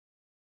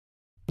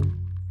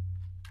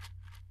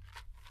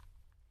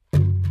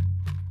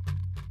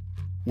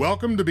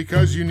Welcome to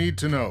Because You Need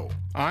to Know.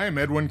 I am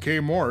Edwin K.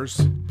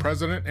 Morse,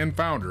 President and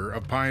founder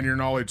of Pioneer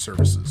Knowledge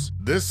Services.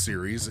 This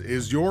series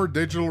is your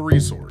digital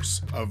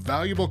resource of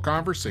valuable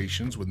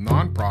conversations with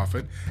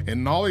nonprofit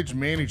and knowledge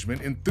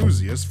management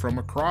enthusiasts from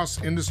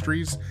across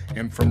industries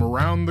and from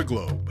around the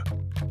globe.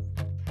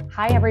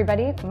 Hi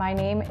everybody, my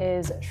name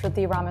is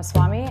Shruti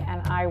Ramaswamy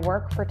and I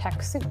work for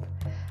TechSoup.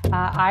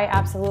 I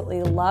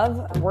absolutely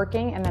love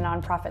working in the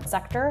nonprofit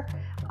sector.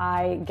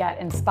 I get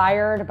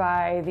inspired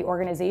by the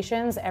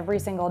organizations every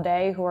single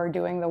day who are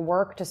doing the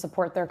work to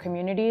support their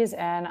communities,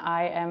 and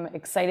I am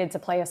excited to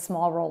play a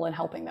small role in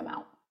helping them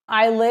out.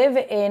 I live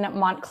in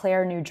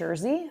Montclair, New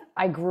Jersey.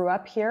 I grew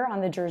up here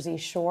on the Jersey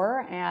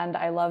Shore, and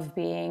I love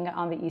being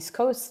on the East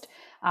Coast.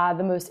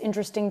 The most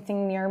interesting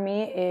thing near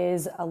me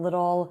is a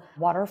little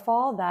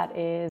waterfall that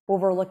is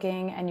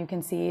overlooking, and you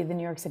can see the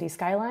New York City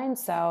skyline,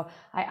 so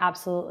I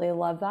absolutely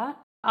love that.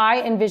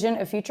 I envision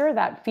a future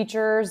that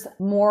features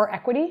more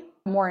equity,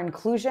 more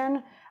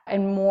inclusion,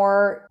 and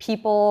more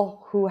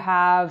people who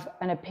have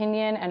an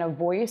opinion and a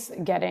voice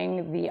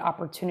getting the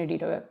opportunity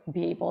to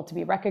be able to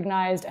be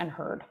recognized and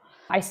heard.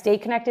 I stay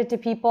connected to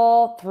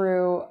people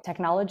through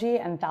technology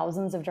and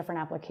thousands of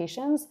different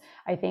applications.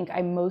 I think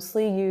I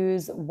mostly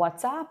use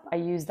WhatsApp. I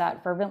use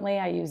that fervently.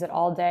 I use it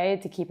all day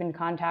to keep in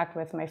contact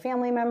with my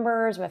family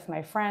members, with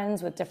my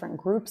friends, with different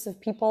groups of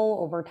people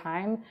over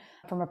time.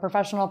 From a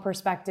professional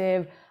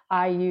perspective,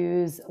 I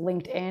use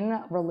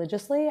LinkedIn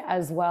religiously,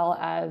 as well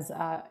as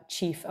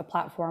Chief, a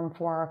platform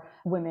for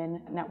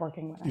women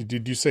networking.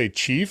 Did you say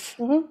Chief?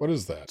 Mm-hmm. What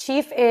is that?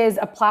 Chief is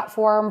a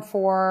platform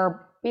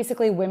for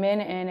basically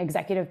women in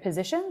executive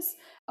positions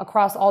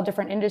across all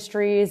different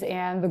industries.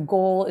 And the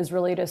goal is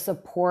really to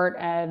support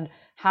and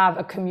have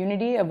a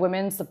community of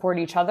women support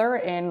each other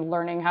in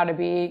learning how to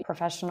be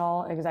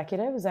professional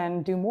executives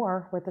and do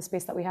more with the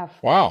space that we have.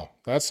 Wow,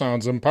 that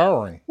sounds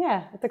empowering.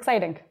 Yeah, it's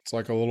exciting. It's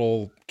like a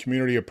little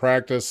community of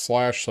practice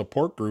 /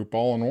 support group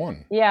all in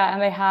one. Yeah,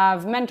 and they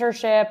have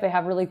mentorship. They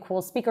have really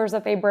cool speakers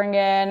that they bring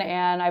in.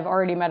 And I've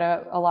already met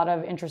a lot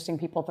of interesting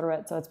people through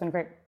it. So it's been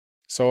great.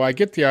 So I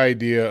get the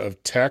idea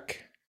of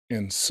tech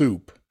and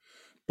soup,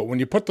 but when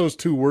you put those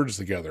two words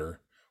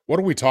together, what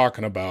are we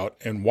talking about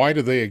and why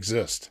do they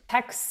exist?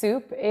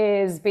 TechSoup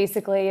is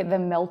basically the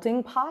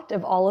melting pot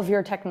of all of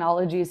your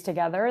technologies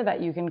together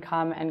that you can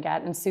come and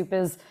get. And soup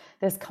is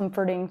this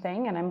comforting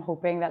thing. And I'm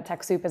hoping that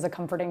TechSoup is a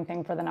comforting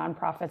thing for the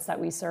nonprofits that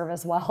we serve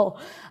as well.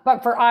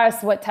 But for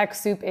us, what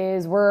TechSoup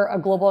is, we're a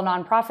global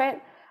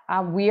nonprofit.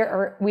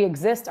 We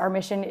exist. Our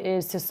mission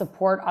is to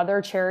support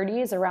other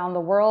charities around the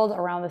world,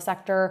 around the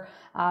sector,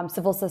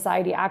 civil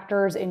society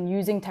actors in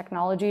using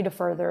technology to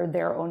further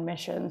their own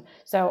mission.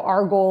 So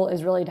our goal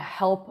is really to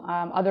help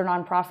other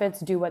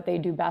nonprofits do what they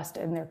do best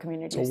in their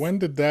communities. So when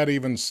did that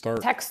even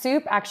start?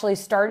 TechSoup actually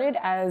started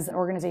as an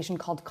organization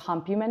called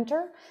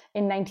Compumenter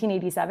in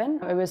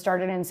 1987. It was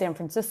started in San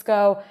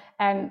Francisco,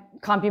 and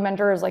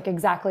Compumenter is like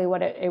exactly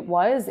what it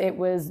was. It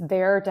was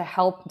there to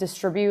help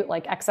distribute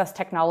like excess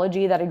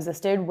technology that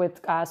existed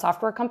with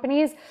software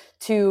companies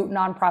to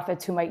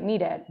nonprofits who might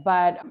need it.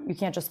 But you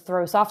can't just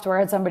throw software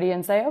at somebody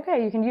and say,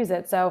 okay, you can use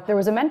it. So there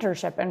was a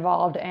mentorship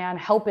involved and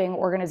helping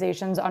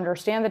organizations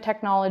understand the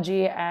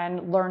technology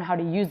and learn how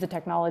to use the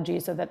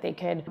technology so that they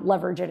could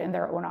leverage it in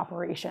their own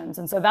operations.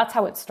 And so that's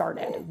how it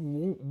started.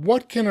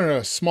 What can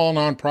a small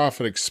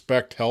nonprofit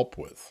expect help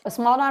with? A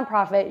small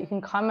nonprofit, you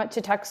can come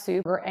to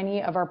TechSoup or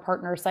any of our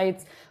partner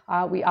sites.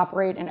 We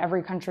operate in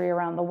every country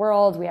around the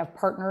world. We have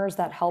partners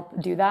that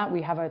help do that.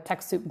 We have a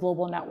TechSoup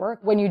global network.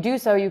 When you do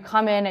so, you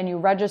come in and you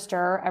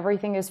register.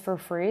 Everything is for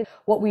free.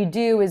 What we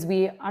do is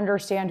we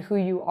understand who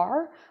you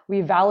are.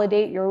 We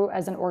validate you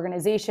as an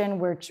organization,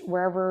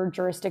 wherever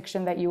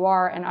jurisdiction that you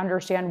are, and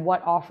understand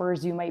what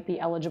offers you might be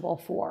eligible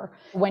for.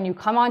 When you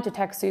come onto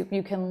TechSoup,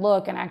 you can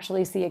look and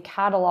actually see a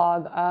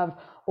catalog of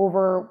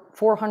over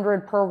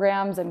 400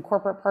 programs and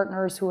corporate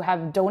partners who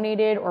have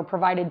donated or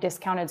provided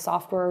discounted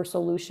software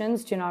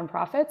solutions to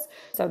nonprofits.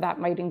 So that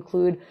might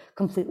include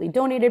completely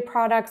donated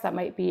products, that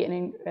might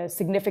be a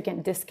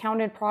significant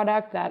discounted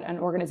product that an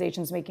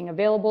organization is making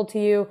available to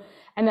you.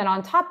 And then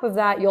on top of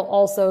that, you'll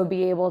also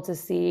be able to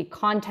see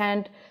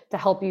content to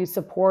help you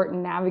support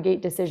and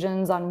navigate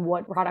decisions on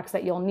what products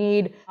that you'll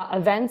need,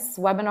 events,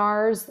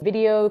 webinars,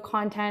 video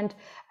content,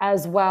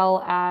 as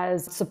well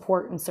as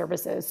support and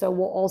services. So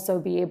we'll also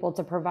be able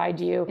to provide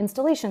you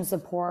installation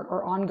support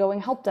or ongoing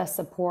help desk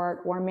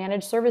support or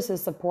managed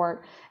services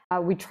support.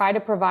 We try to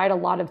provide a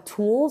lot of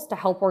tools to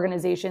help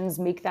organizations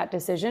make that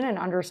decision and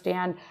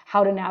understand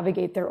how to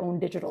navigate their own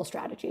digital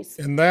strategies.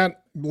 And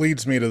that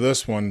leads me to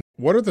this one.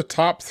 What are the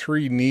top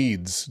 3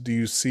 needs do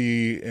you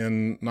see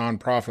in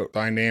nonprofit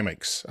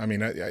dynamics? I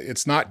mean,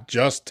 it's not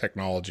just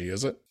technology,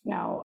 is it?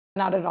 No.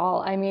 Not at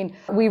all. I mean,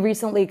 we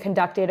recently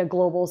conducted a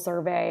global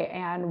survey,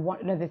 and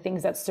one of the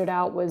things that stood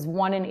out was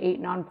 1 in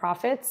 8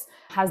 nonprofits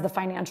has the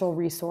financial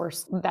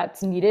resource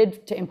that's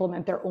needed to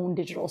implement their own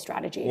digital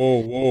strategy.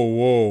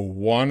 Whoa.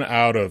 1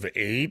 out of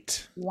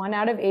 8? 1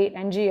 out of 8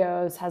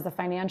 NGOs has the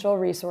financial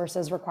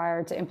resources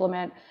required to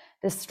implement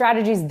the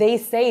strategies they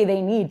say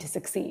they need to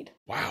succeed.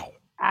 Wow.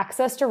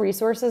 access to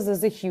resources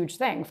is a huge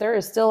thing. There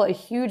is still a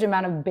huge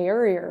amount of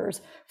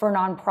barriers for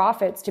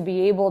nonprofits to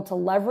be able to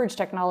leverage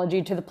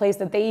technology to the place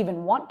that they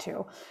even want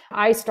to.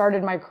 I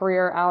started my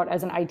career out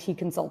as an IT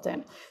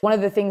consultant. One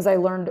of the things I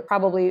learned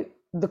probably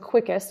the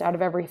quickest out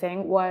of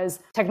everything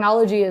was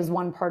technology is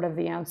one part of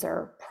the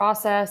answer.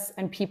 Process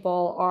and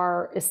people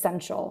are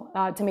essential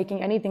to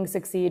making anything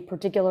succeed,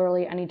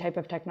 particularly any type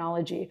of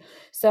technology.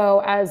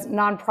 So as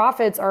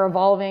nonprofits are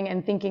evolving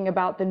and thinking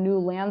about the new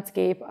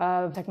landscape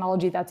of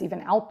technology that's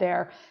even out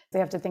there, they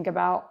have to think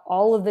about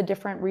all of the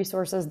different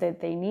resources that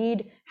they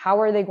need. How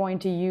are they going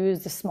to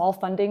use the small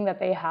funding that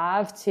they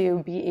have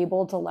to be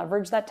able to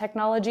leverage that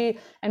technology?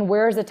 And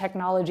where is the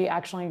technology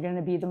actually going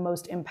to be the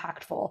most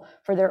impactful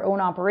for their own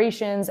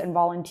operations and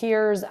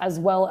volunteers, as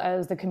well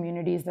as the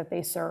communities that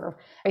they serve?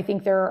 I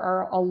think there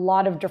are a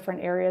lot of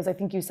different areas. I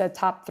think you said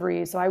top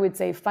three. So I would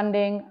say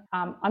funding,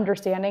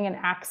 understanding and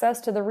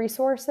access to the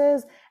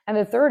resources. And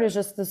the third is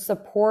just the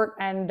support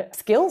and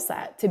skill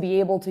set to be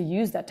able to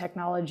use that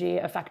technology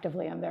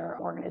effectively in their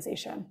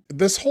organization.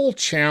 This whole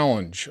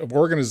challenge of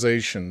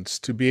organizations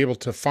to be able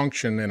to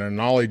function in a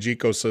knowledge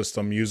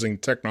ecosystem using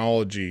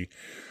technology,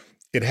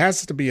 it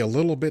has to be a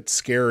little bit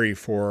scary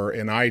for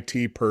an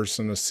IT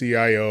person, a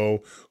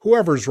CIO,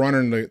 whoever's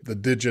running the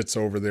digits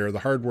over there, the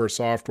hardware,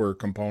 software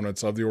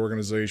components of the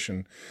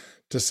organization,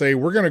 to say,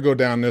 we're going to go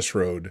down this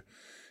road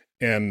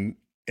and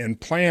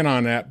plan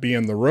on that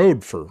being the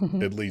road for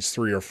at least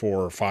 3 or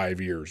 4 or 5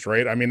 years,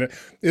 right? I mean,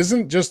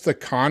 isn't just the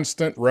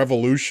constant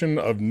revolution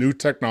of new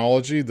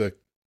technology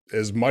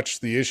as much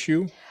the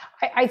issue?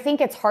 I think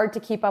it's hard to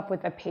keep up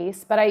with the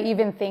pace, but I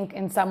even think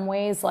in some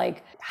ways,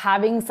 like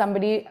having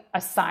somebody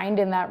assigned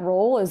in that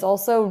role is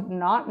also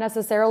not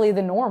necessarily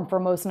the norm for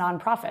most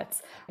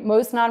nonprofits.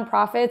 Most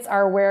nonprofits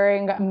are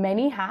wearing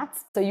many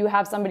hats. So you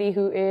have somebody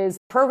who is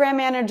program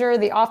manager,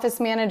 the office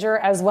manager,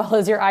 as well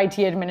as your IT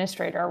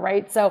administrator,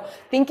 right? So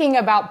thinking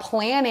about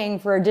planning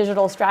for a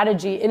digital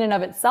strategy in and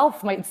of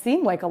itself might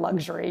seem like a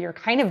luxury. You're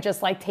kind of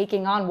just like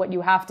taking on what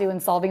you have to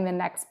and solving the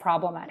next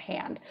problem at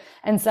hand.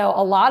 And so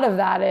a lot of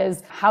that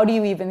is, how do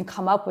you even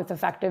come up with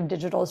effective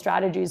digital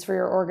strategies for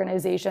your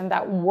organization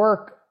that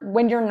work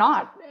when you're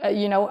not,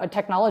 a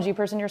technology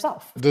person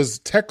yourself? Does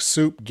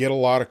TechSoup get a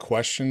lot of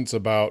questions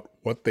about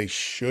what they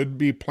should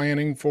be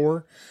planning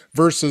for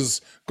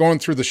versus going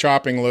through the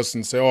shopping list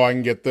and say, oh, I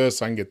can get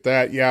this, I can get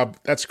that. Yeah,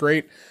 that's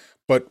great.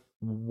 But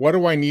what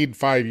do I need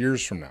 5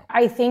 years from now?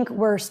 I think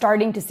we're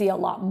starting to see a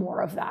lot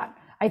more of that.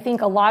 I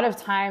think a lot of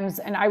times,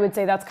 and I would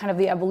say that's kind of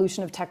the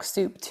evolution of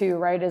TechSoup too,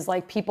 right? Is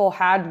like people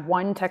had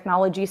one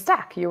technology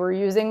stack. You were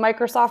using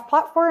Microsoft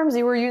platforms,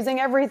 you were using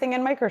everything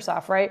in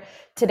Microsoft, right?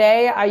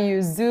 Today, I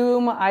use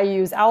Zoom, I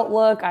use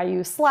Outlook, I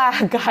use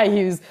Slack, I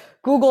use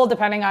Google,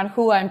 depending on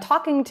who I'm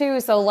talking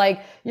to. So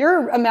like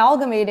you're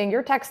amalgamating,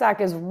 your tech stack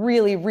is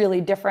really,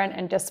 really different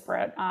and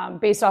disparate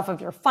based off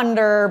of your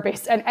funder,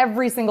 and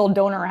every single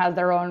donor has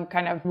their own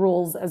kind of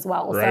rules as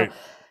well. Right. So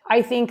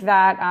I think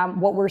that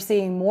what we're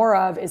seeing more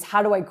of is,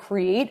 how do I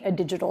create a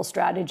digital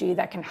strategy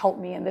that can help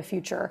me in the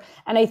future?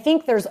 And I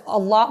think there's a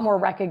lot more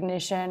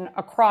recognition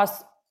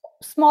across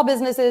small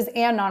businesses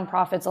and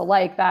nonprofits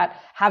alike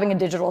that having a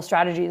digital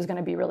strategy is going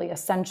to be really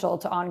essential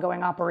to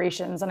ongoing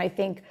operations. And I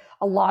think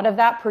a lot of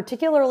that,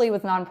 particularly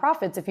with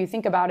nonprofits, if you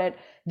think about it,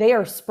 they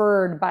are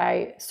spurred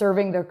by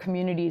serving their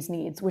community's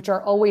needs, which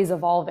are always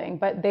evolving,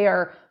 but they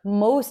are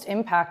most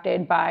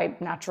impacted by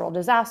natural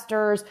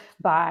disasters,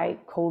 by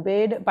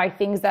COVID, by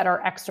things that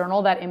are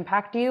external that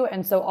impact you.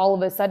 And so all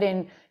of a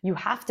sudden, you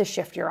have to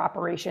shift your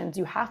operations.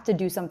 You have to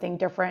do something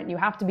different. You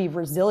have to be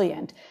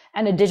resilient.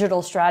 And a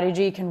digital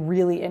strategy can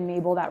really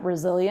enable that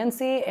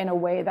resiliency in a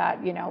way that,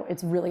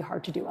 it's really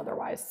hard to do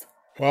otherwise.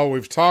 Well,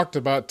 we've talked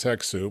about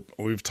TechSoup.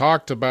 We've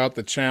talked about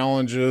the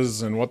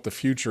challenges and what the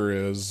future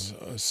is.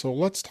 So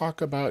let's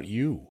talk about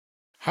you.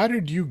 How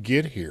did you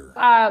get here?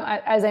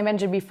 As I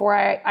mentioned before,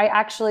 I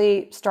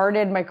actually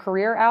started my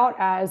career out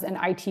as an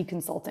IT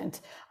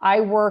consultant. I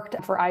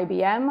worked for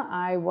IBM.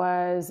 I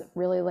was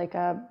really like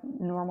a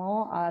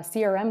normal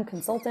CRM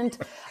consultant.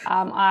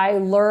 I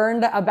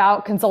learned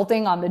about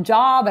consulting on the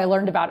job. I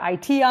learned about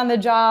IT on the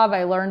job.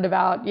 I learned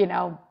about,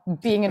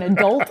 being an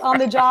adult on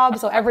the job.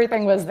 So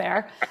everything was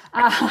there.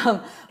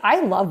 I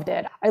loved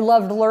it. I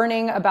loved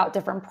learning about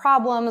different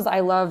problems. I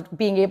loved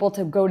being able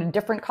to go to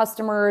different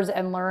customers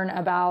and learn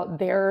about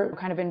their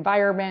kind of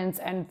environments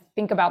and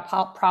think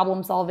about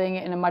problem solving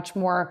in a much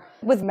more,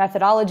 with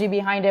methodology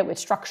behind it, with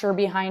structure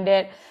behind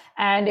it.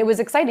 And it was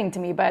exciting to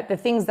me, but the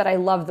things that I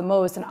loved the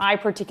most, and I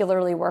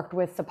particularly worked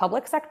with the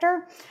public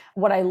sector,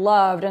 what I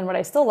loved and what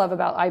I still love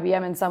about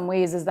IBM in some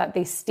ways is that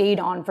they stayed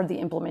on for the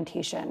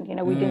implementation.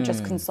 We didn't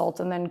just consult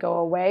and then go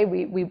away.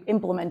 We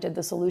implemented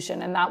the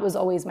solution. And that was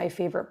always my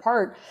favorite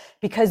part,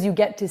 because you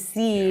get to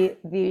see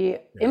the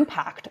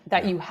impact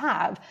that you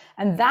have.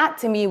 And that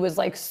to me was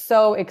like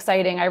so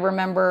exciting. I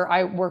remember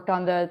I worked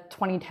on the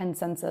 2010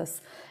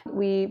 census.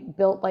 We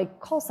built like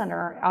call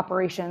center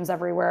operations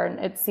everywhere, and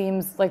it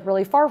seems like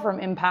really far from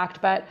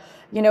impact, but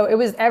it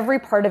was, every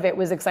part of it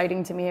was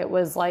exciting to me. It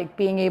was like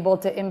being able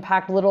to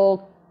impact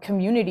little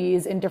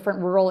communities in different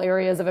rural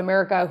areas of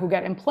America who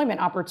get employment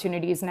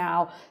opportunities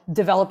now,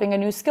 developing a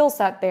new skill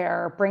set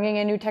there, bringing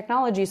in new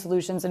technology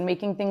solutions and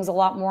making things a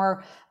lot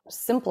more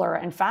simpler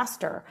and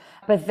faster.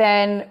 But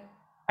then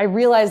I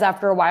realized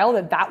after a while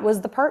that that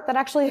was the part that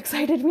actually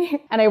excited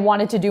me, and I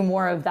wanted to do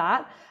more of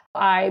that.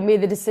 I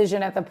made the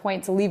decision at the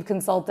point to leave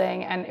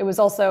consulting, and it was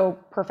also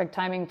perfect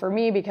timing for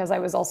me because I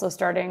was also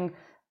starting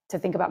to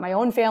think about my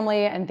own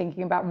family and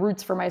thinking about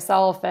roots for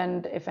myself.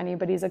 And if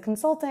anybody's a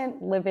consultant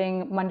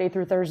living Monday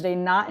through Thursday,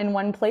 not in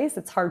one place,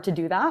 it's hard to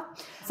do that.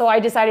 So I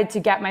decided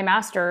to get my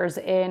master's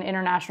in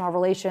international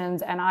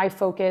relations, and I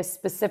focused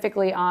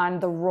specifically on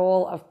the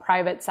role of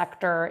private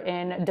sector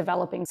in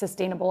developing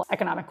sustainable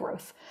economic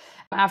growth.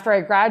 After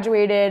I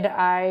graduated,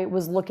 I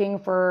was looking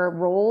for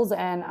roles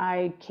and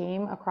I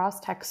came across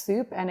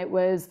TechSoup, and it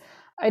was,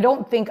 I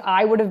don't think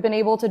I would have been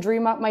able to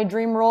dream up my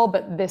dream role,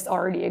 but this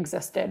already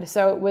existed.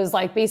 So it was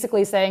like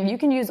basically saying you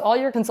can use all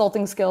your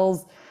consulting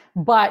skills,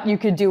 but you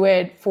could do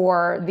it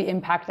for the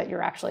impact that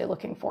you're actually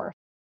looking for.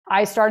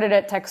 I started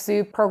at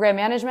TechSoup program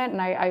management,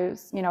 and I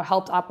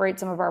helped operate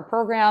some of our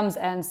programs.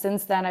 And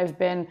since then, I've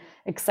been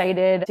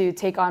excited to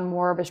take on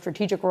more of a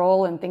strategic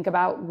role and think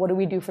about what do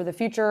we do for the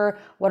future?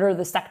 What are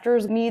the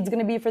sector's needs going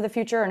to be for the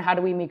future? And how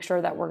do we make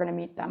sure that we're going to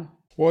meet them?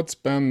 What's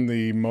been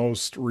the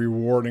most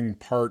rewarding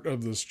part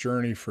of this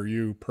journey for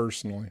you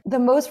personally? The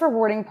most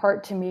rewarding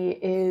part to me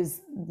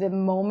is the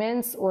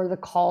moments or the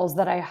calls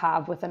that I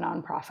have with a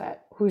nonprofit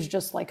who's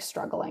just like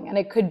struggling. And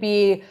it could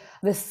be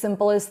the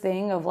simplest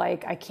thing of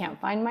like, I can't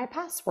find my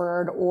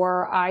password,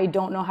 or I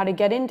don't know how to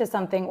get into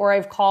something, or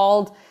I've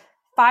called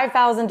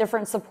 5,000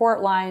 different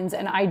support lines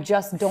and I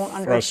just don't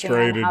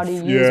understand how to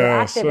use or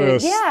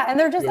activate. Yeah, and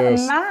they're just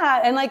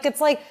mad. And like, it's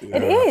like,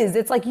 it is.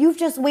 It's like you've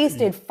just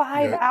wasted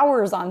 5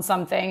 hours on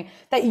something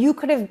that you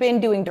could have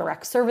been doing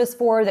direct service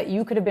for, that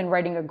you could have been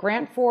writing a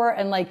grant for.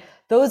 And like,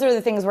 those are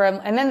the things where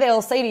and then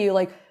they'll say to you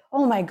like,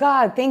 oh my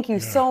God, thank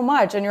you so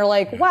much. And you're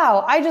like,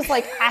 wow, I just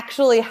like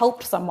actually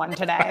helped someone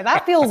today.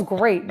 That feels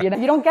great. You know,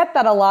 you don't get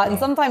that a lot. And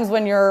sometimes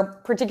when you're,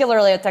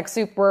 particularly at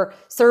TechSoup, we're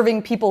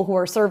serving people who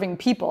are serving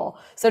people.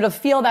 So to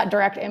feel that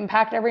direct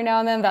impact every now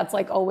and then, that's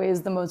like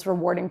always the most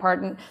rewarding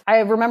part. And I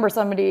remember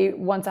somebody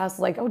once asked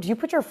like, oh, do you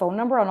put your phone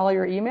number on all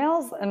your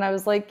emails? And I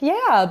was like,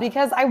 yeah,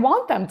 because I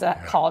want them to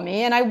call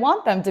me and I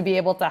want them to be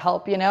able to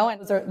help, you know,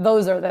 and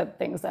those are the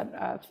things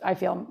that I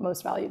feel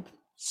most valued.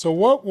 So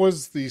what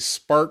was the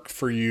spark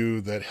for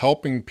you that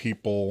helping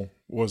people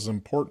was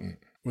important?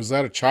 Was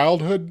that a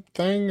childhood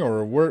thing,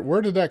 or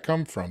where did that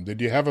come from?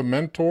 Did you have a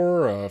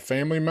mentor, a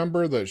family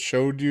member that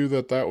showed you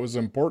that that was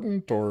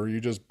important, or are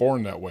you just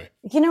born that way?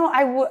 You know,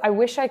 I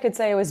wish I could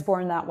say I was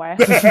born that way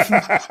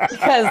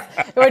because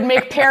it would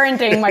make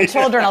parenting my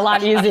children a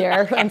lot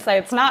easier and say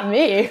it's not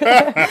me.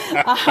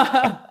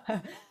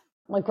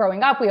 Like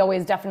growing up, we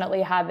always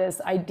definitely had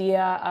this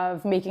idea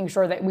of making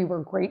sure that we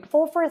were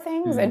grateful for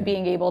things and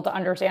being able to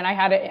understand.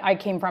 I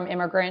came from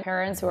immigrant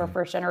parents who are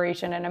first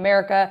generation in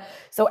America.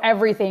 So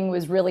everything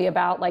was really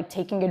about like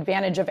taking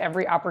advantage of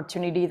every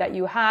opportunity that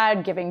you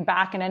had, giving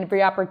back in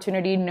every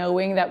opportunity,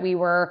 knowing that we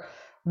were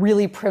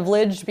really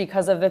privileged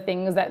because of the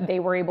things that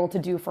they were able to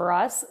do for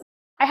us.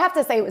 I have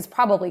to say it was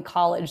probably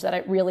college that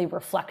I really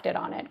reflected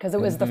on it because it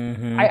was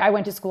I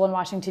went to school in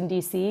Washington,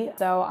 D.C.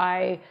 So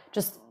I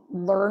just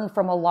learn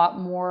from a lot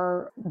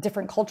more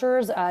different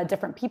cultures,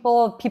 different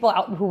people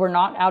out who were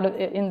not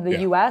in the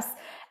US.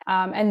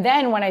 And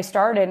then when I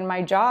started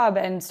my job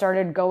and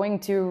started going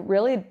to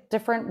really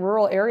different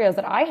rural areas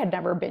that I had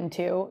never been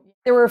to,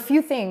 there were a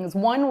few things.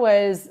 One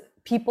was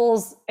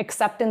people's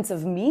acceptance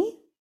of me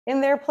in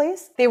their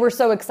place. They were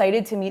so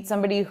excited to meet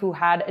somebody who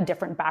had a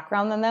different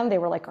background than them. They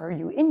were like, are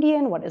you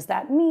Indian? What does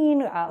that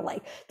mean?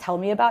 Like, tell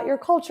me about your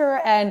culture.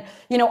 And,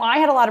 you know, I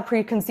had a lot of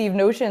preconceived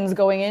notions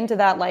going into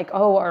that, like,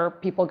 oh, are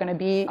people going to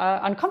be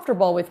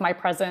uncomfortable with my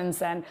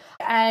presence? And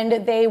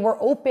they were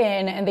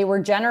open and they were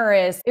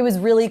generous. It was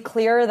really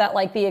clear that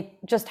like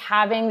just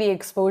having the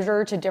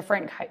exposure to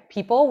different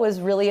people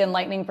was really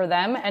enlightening for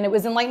them. And it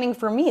was enlightening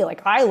for me.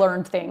 Like I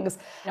learned things.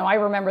 You know, I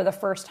remember the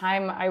first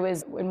time I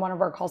was in one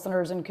of our call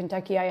centers in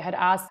Kentucky, I had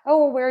asked,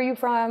 oh, where are you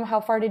from? How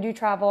far did you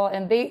travel?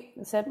 And they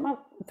said,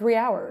 well, 3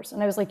 hours.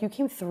 And I was like, you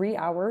came 3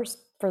 hours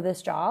for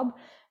this job?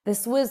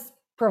 This was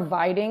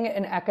providing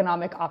an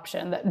economic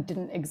option that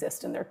didn't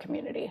exist in their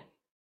community.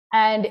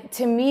 And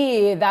to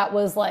me, that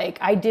was like,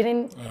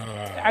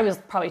 I was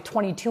probably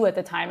 22 at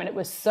the time. And it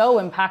was so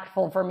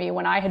impactful for me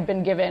when I had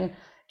been given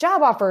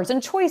job offers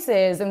and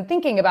choices and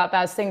thinking about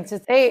those things.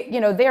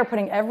 They are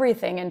putting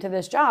everything into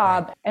this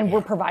job and we're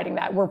providing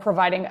that. We're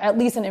providing at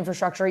least an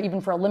infrastructure, even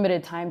for a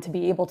limited time, to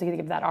be able to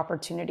give that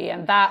opportunity.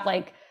 And that,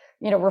 like,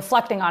 you know,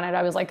 reflecting on it,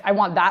 I was like, I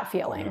want that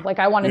feeling. Like,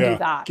 I want to do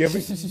that.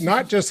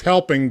 Not just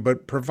helping,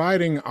 but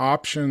providing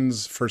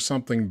options for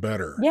something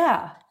better.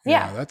 Yeah.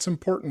 That's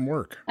important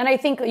work. And I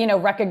think, you know,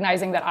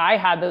 recognizing that I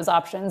had those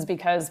options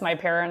because my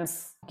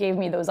parents gave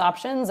me those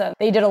options. And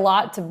they did a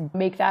lot to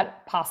make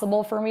that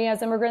possible for me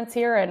as immigrants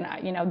here. And,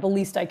 the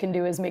least I can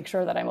do is make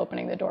sure that I'm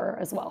opening the door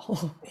as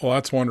well. Well,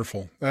 that's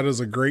wonderful. That is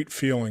a great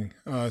feeling.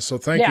 So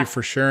thank you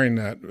for sharing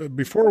that.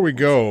 Before we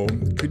go,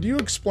 could you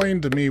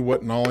explain to me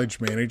what knowledge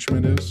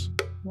management is?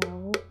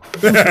 No.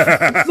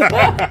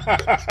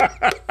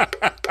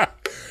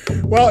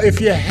 Well, if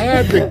you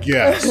had to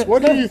guess,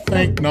 what do you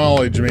think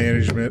knowledge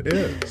management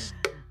is?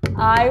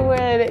 I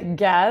would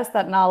guess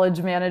that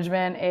knowledge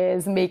management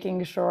is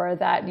making sure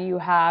that you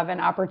have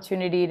an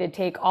opportunity to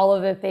take all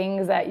of the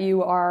things that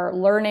you are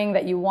learning,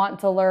 that you want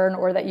to learn,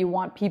 or that you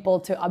want people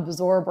to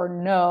absorb or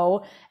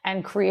know,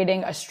 and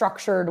creating a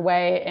structured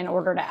way in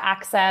order to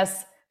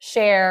access,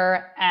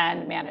 share,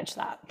 and manage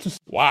that.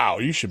 Wow,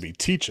 you should be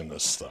teaching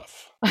this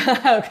stuff.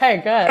 Okay,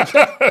 good.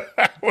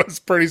 That was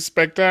pretty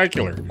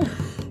spectacular.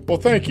 Well,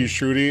 thank you,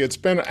 Shruti. It's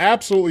been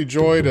absolutely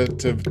joy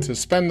to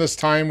spend this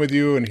time with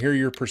you and hear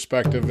your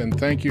perspective, and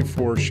thank you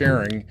for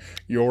sharing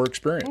your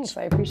experience. Thanks,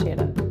 I appreciate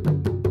it.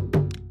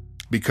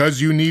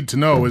 Because You Need to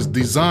Know is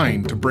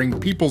designed to bring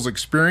people's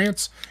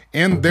experience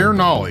and their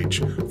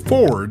knowledge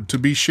forward to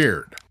be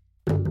shared.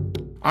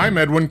 I'm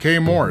Edwin K.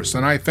 Morris,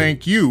 and I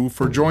thank you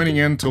for joining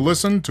in to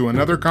listen to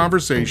another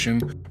conversation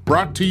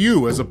brought to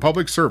you as a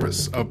public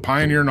service of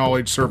Pioneer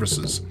Knowledge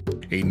Services,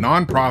 a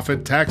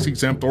nonprofit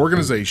tax-exempt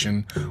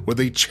organization with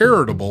a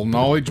charitable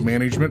knowledge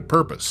management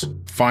purpose.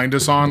 Find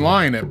us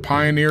online at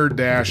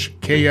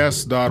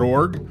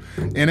pioneer-ks.org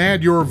and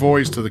add your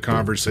voice to the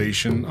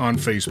conversation on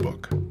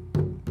Facebook.